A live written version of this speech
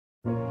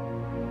See, I've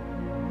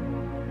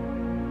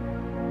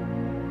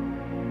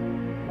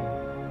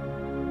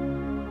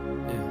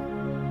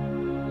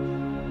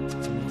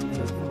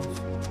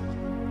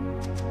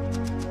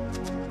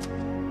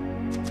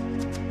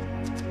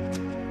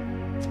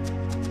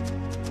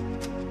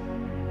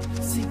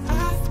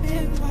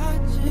been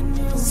watching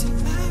you. See,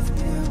 I've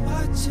been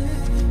watching.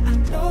 I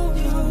know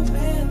your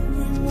man.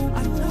 I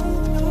know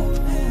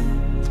your man.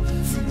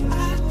 See, I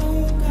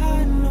don't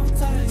got no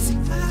time. See,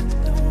 I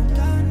don't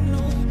got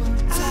no.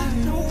 I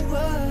know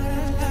what I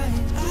like.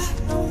 I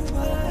know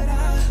what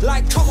I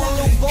like. Come on,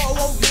 little boy,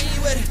 won't be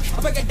with it. I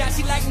break it down,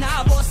 she like,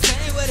 nah, boy,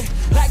 stay with it.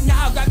 Like,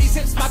 nah, grab these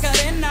hips, smack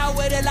it in now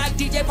with it. Like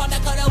DJ Pop,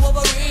 that cut a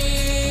Wolverine.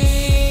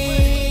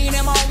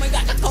 And my homie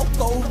got the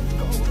cocoa.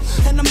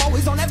 And I'm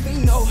always on that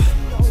vino.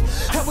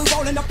 And we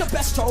rolling up the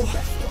best roll.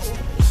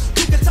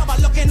 You can tell by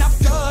looking up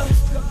good.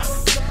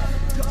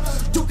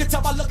 You can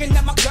tell by looking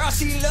at my girl,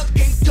 she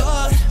looking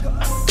good.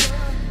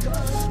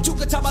 You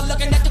can tell by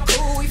looking at the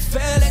crew, we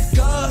feeling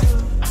good.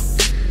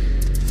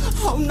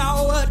 Oh,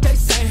 now what they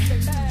say.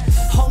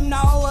 Oh,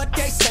 now what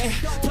they say.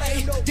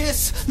 Play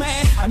this,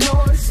 man. I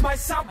know this might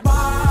sound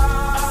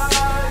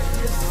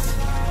biased,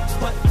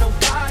 but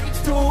nobody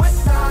do it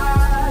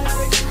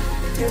like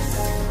this.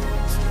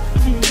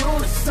 You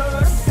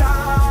deserve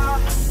that.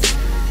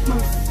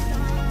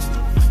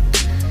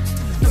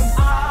 I'm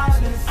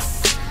honest.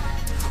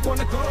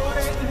 Wanna go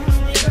there,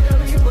 you gotta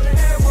be put in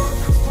work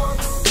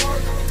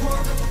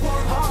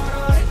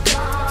harder than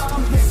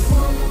time.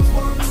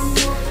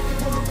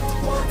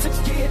 Work to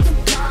get them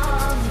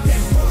down.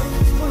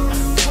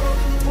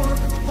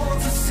 Work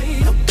to see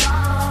them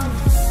down.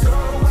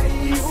 Girl, the way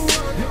you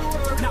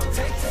work, now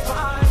take the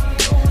body,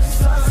 you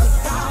deserve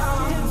that.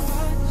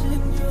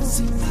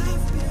 See,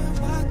 I've been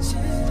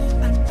watching.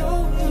 I know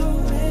you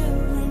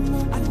and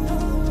I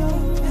know you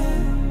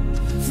and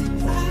see,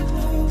 I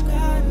don't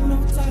got no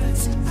time.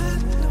 See, I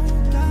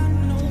don't got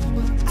no,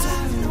 but I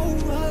know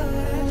what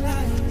I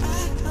like.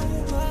 I know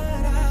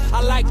what I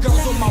like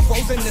girls with my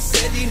roles in the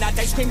city. Now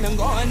they screaming,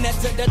 going at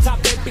to the top,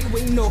 baby,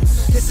 we know.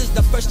 This is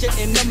the first shit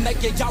in the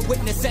making. Y'all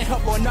witnessing her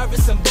more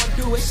nervous and but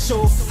do it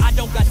show. I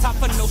don't got time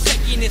for no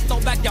shakiness.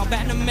 Don't back down,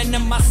 Venom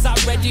in my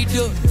side, ready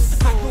to.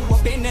 I grew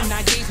up in the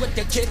 90s with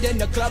the kid in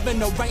the club in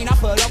the rain. I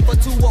put up for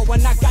 2-0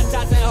 when I got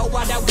ties and hoe.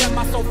 I that where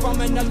my soul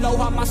from in the low.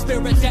 How my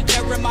spirit, that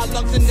air in my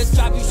lungs in this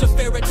drive. You should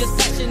fear it. This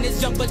passion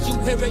is young, but you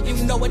hear it. You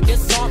know it.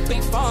 This song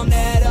be from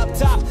that up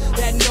top,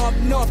 that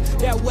north,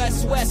 that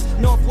west,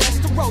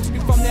 northwest. The roads be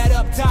from that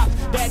up top,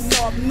 that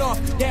north,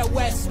 that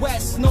west,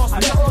 northwest.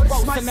 The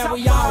roads, and man,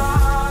 we all.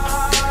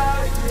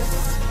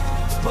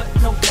 But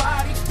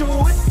nobody do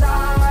it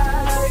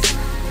like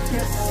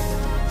this.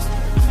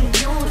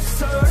 You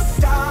deserve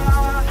that.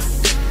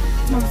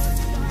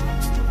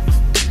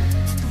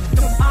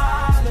 I'm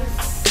honest.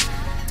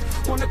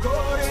 Wanna go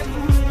in,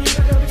 you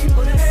gotta be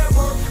put in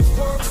work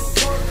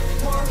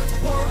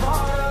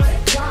harder than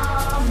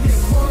time.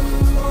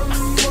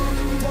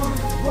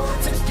 Work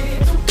to get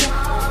them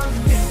down.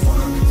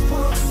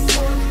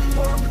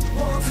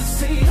 Work to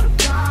see them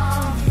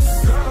down.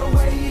 Girl, the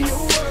way you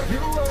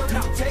work,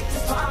 now take the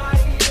body.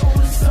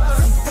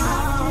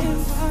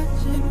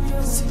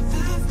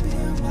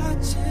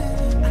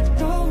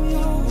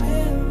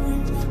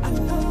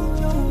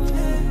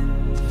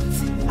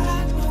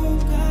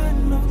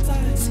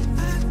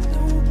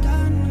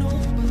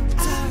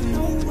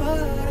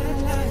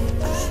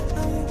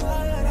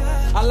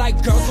 I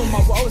like girls with my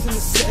roles in the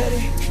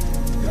city.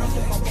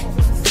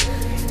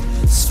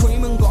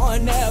 Screaming,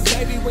 going there,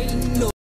 baby, we know.